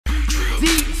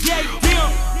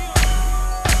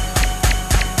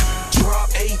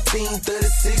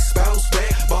1836, bounce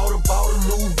back. Bought a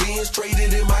new Benz,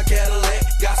 traded in my Cadillac.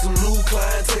 Got some new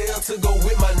clientele to go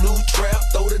with my new trap.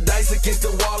 Throw the dice against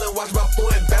the wall and watch my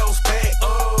boy bounce back.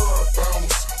 Bounce,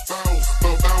 bounce,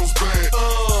 bounce back.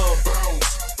 Bounce,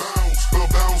 bounce,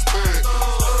 bounce back.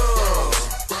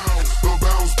 Bounce,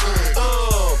 bounce back.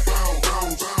 Bounce,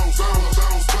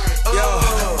 bounce back. Yo,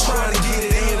 trying to get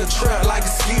it in a trap like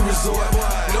a ski resort.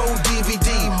 No DVD,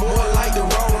 more like the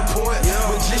raw report.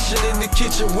 Magician in the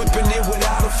kitchen, whipping it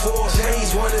without a fork.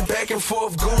 James running back and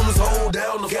forth, goons hold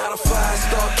down. Got a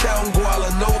 5-star counting guala,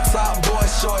 no top boy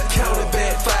short. Counted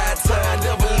back 5 times,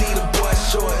 never leave a boy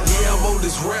short. Yeah, I'm on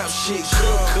this rap shit,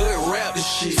 could rap this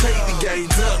shit. Take the game,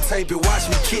 duct tape it, watch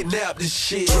me kidnap this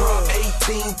shit.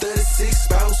 1836,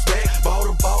 bounce back. Bought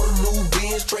a new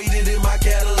Benz, traded in my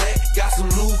Cadillac. Got some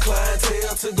new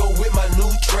clientele to go with my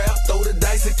new trap. Throw the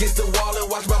dice against the wall and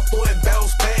watch my boy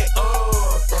bounce back.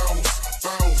 Bounce,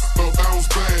 bounce, bounce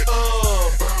back.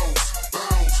 Bounce,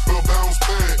 bounce, bounce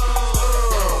back. Bounce,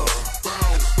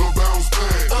 bounce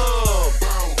back. Bounce,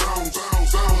 bounce,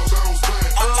 bounce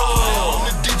back. On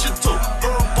the digital,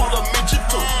 herbal or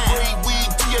digital. Gray weed,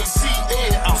 THC,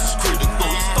 and ounces critical.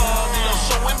 He started out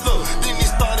showing love, then he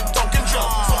started talking drop.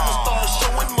 Someone started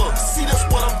showing more. See, that's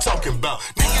what I'm talking about.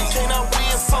 Nigga, can I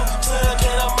win some?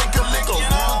 Can I make a lick? Or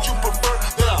would you prefer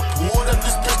that I pulled up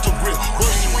this pistol grip?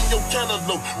 Rush you in your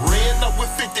cantaloupe, ran up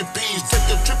with 50 P's. Take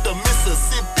a trip to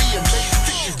Mississippi and made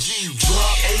 50 G's.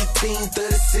 Drop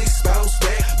 1836, bounce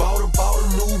back. Bought a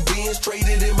new Benz,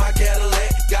 traded in my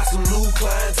Cadillac. Got some new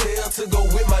clientele to go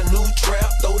with my new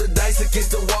trap. Throw the dice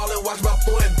against the wall and watch my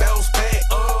boy bounce back.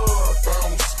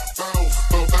 Bounce, bounce,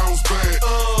 bounce back.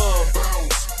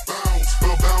 Bounce, bounce,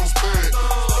 bounce back.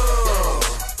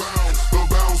 Bounce,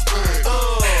 bounce back.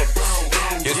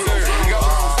 Yes, sir, here we go.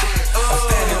 I'm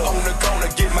standing on the corner,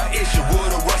 get my issue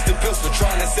with a rusty pistol,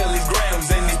 trying to sell these grams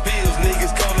and these pills.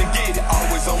 Niggas come and get it.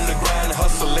 Always on the grind,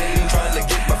 hustling, trying to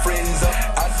get my friends up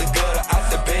out the gutter, out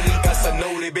the penny. Cause I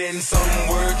know they been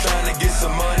somewhere trying to get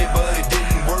some money, but it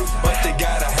didn't work. But they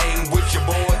gotta hang with your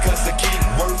boy, cause I keep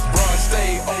work. Bro,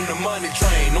 stay on the money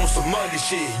train, on some money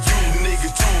shit. You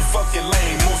niggas too fucking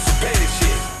lame, on some petty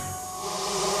shit.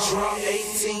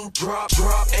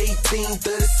 Drop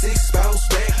 1836, bounce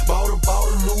back. Bought a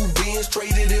new Benz,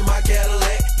 traded in my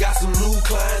Cadillac. Got some new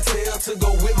clientele to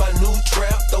go with my new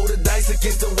trap. Throw the dice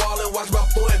against the wall and watch my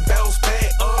boy bounce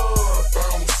back. Bounce,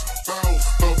 bounce,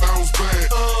 bounce back.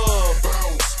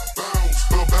 Bounce, bounce,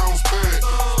 bounce back.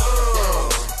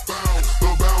 Bounce,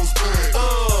 bounce back.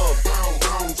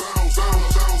 Bounce,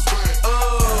 bounce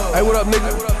back. Hey, what up,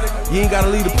 nigga? You ain't gotta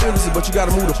leave the premises, but you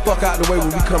gotta move the fuck out the way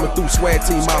when we coming through. Swag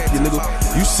Team Mafia, nigga.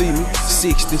 You see me,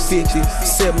 60, 50,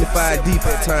 75 deep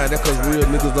at time. That cause real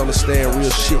niggas understand real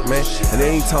shit, man. And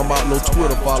they ain't talking about no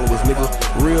Twitter followers, nigga.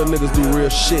 Real niggas do real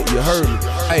shit, you heard me.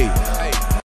 Hey,